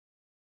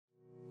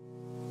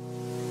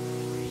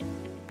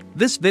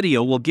This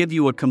video will give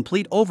you a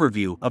complete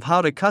overview of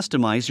how to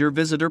customize your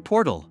visitor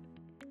portal.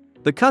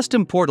 The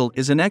custom portal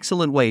is an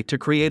excellent way to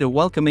create a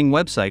welcoming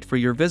website for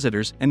your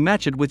visitors and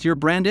match it with your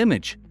brand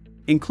image,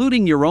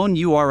 including your own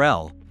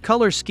URL,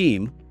 color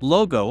scheme,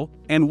 logo,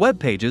 and web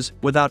pages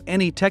without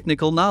any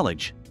technical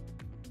knowledge.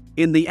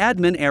 In the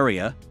admin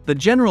area, the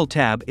General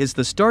tab is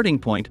the starting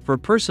point for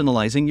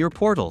personalizing your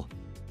portal.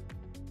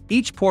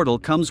 Each portal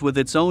comes with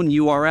its own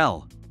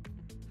URL.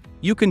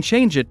 You can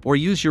change it or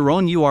use your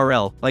own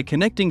URL by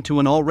connecting to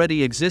an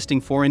already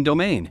existing foreign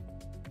domain.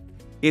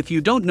 If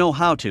you don't know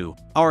how to,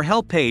 our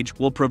help page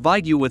will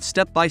provide you with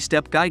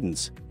step-by-step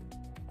guidance.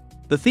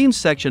 The Themes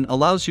section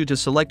allows you to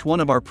select one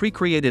of our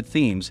pre-created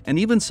themes and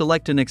even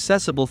select an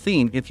accessible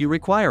theme if you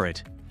require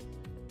it.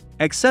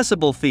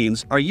 Accessible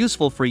themes are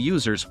useful for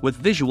users with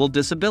visual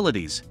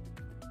disabilities.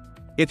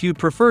 If you'd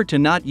prefer to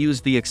not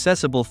use the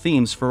accessible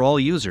themes for all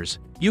users,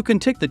 you can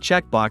tick the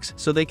checkbox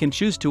so they can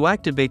choose to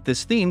activate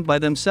this theme by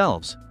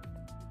themselves.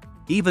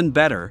 Even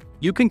better,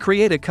 you can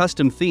create a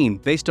custom theme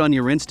based on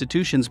your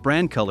institution's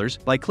brand colors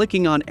by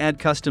clicking on Add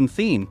Custom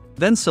Theme,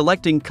 then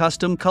selecting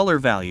Custom Color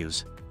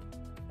Values.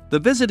 The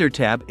Visitor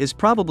tab is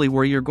probably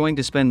where you're going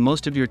to spend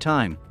most of your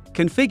time,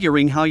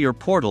 configuring how your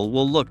portal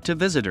will look to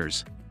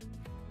visitors.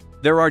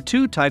 There are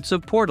two types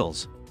of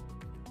portals: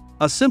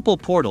 a simple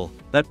portal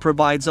that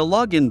provides a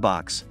login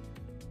box,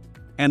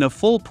 and a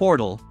full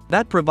portal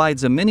that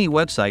provides a mini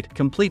website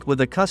complete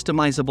with a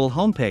customizable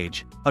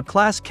homepage, a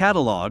class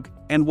catalog,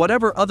 and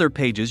whatever other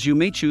pages you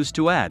may choose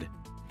to add.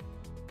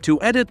 To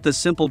edit the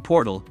simple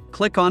portal,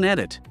 click on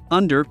Edit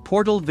under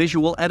Portal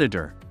Visual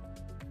Editor.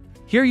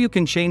 Here you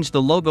can change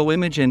the logo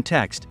image and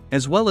text,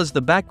 as well as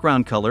the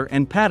background color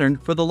and pattern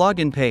for the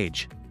login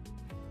page.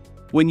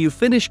 When you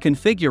finish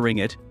configuring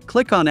it,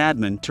 click on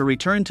Admin to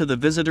return to the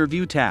Visitor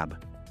View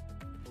tab.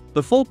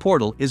 The full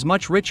portal is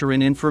much richer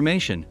in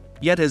information,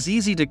 yet as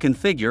easy to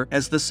configure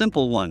as the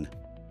simple one.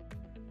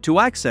 To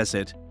access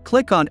it,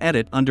 click on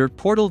Edit under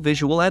Portal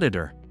Visual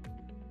Editor.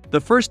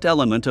 The first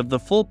element of the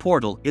full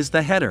portal is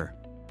the header.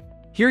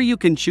 Here you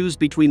can choose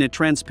between a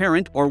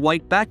transparent or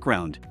white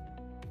background.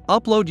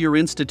 Upload your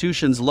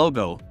institution's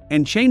logo,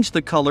 and change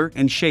the color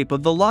and shape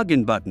of the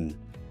login button.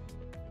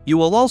 You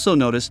will also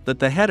notice that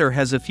the header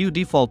has a few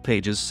default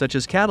pages such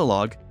as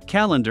catalog,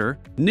 calendar,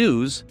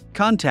 news,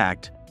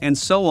 contact, and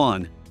so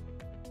on.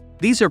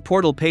 These are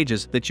portal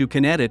pages that you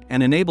can edit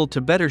and enable to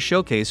better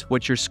showcase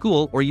what your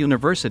school or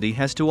university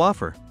has to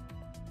offer.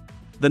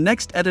 The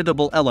next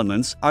editable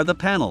elements are the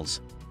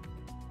panels.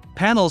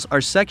 Panels are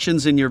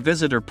sections in your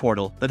visitor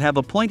portal that have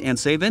a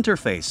point-and-save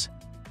interface.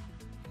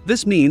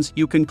 This means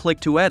you can click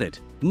to edit,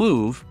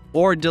 move,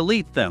 or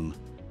delete them.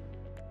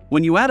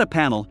 When you add a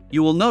panel,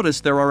 you will notice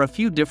there are a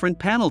few different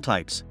panel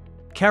types: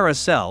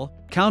 carousel,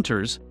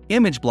 counters,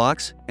 image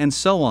blocks, and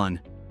so on.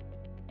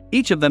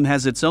 Each of them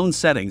has its own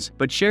settings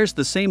but shares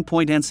the same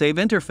point-and-save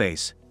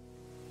interface.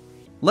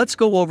 Let's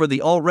go over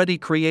the already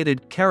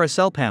created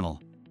Carousel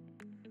Panel.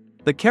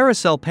 The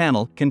Carousel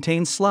Panel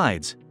contains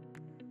slides.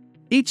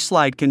 Each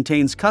slide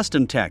contains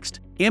custom text,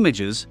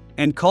 images,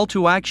 and call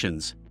to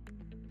actions.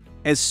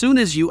 As soon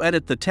as you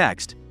edit the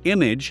text,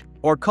 image,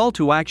 or call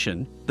to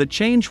action, the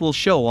change will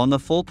show on the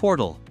full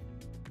portal.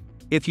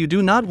 If you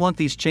do not want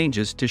these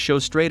changes to show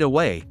straight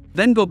away,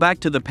 then go back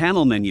to the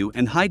panel menu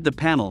and hide the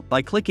panel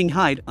by clicking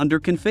Hide under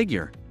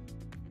Configure.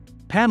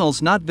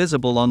 Panels not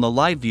visible on the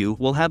live view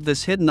will have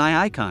this hidden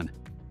eye icon.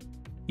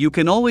 You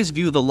can always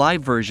view the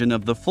live version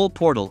of the full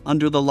portal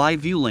under the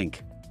Live View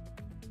link.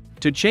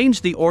 To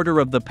change the order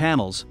of the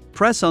panels,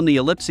 press on the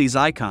ellipses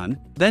icon,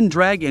 then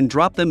drag and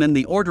drop them in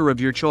the order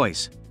of your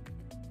choice.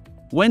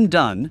 When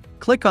done,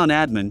 click on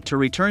Admin to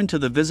return to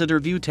the Visitor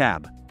View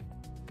tab.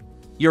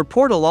 Your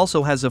portal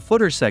also has a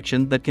footer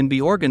section that can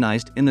be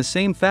organized in the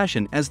same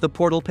fashion as the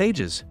portal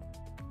pages.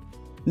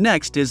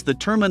 Next is the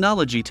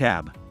Terminology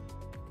tab.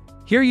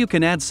 Here you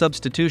can add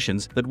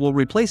substitutions that will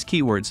replace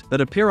keywords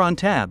that appear on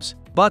tabs,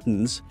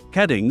 buttons,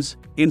 headings,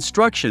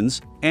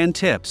 instructions, and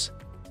tips.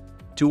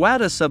 To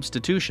add a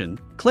substitution,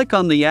 click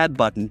on the Add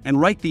button and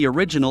write the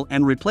original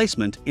and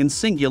replacement in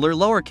singular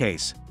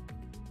lowercase.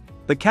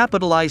 The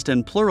capitalized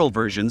and plural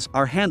versions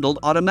are handled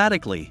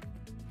automatically.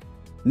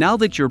 Now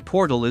that your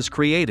portal is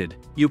created,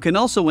 you can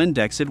also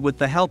index it with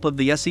the help of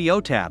the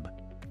SEO tab.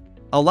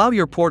 Allow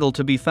your portal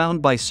to be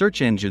found by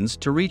search engines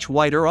to reach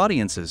wider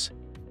audiences.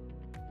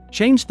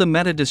 Change the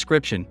meta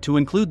description to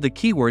include the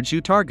keywords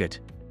you target.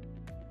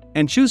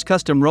 And choose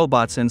custom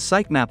robots and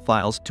sitemap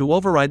files to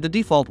override the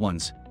default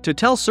ones, to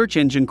tell search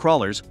engine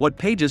crawlers what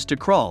pages to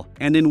crawl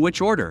and in which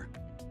order.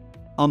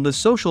 On the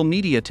Social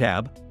Media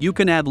tab, you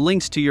can add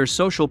links to your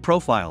social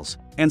profiles,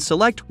 and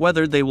select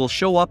whether they will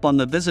show up on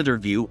the Visitor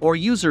View or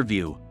User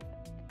View.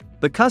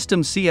 The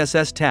Custom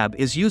CSS tab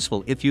is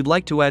useful if you'd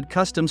like to add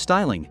custom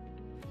styling.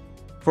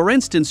 For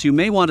instance, you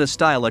may want to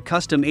style a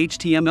custom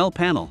HTML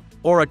panel,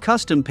 or a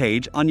custom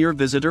page on your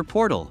visitor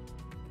portal.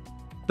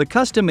 The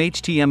Custom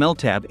HTML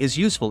tab is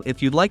useful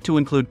if you'd like to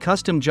include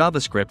custom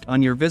JavaScript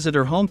on your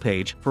visitor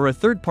homepage for a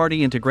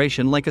third-party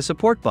integration like a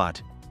support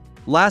bot.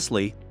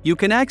 Lastly, You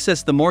can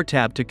access the More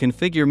tab to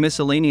configure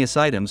miscellaneous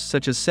items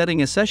such as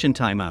setting a session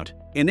timeout,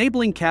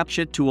 enabling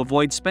CAPTCHA to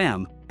avoid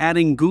spam,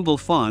 adding Google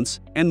fonts,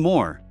 and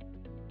more.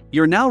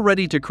 You're now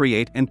ready to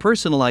create and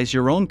personalize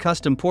your own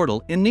custom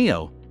portal in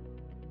NEO.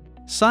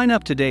 Sign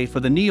up today for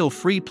the NEO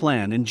free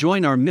plan and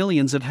join our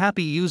millions of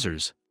happy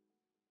users.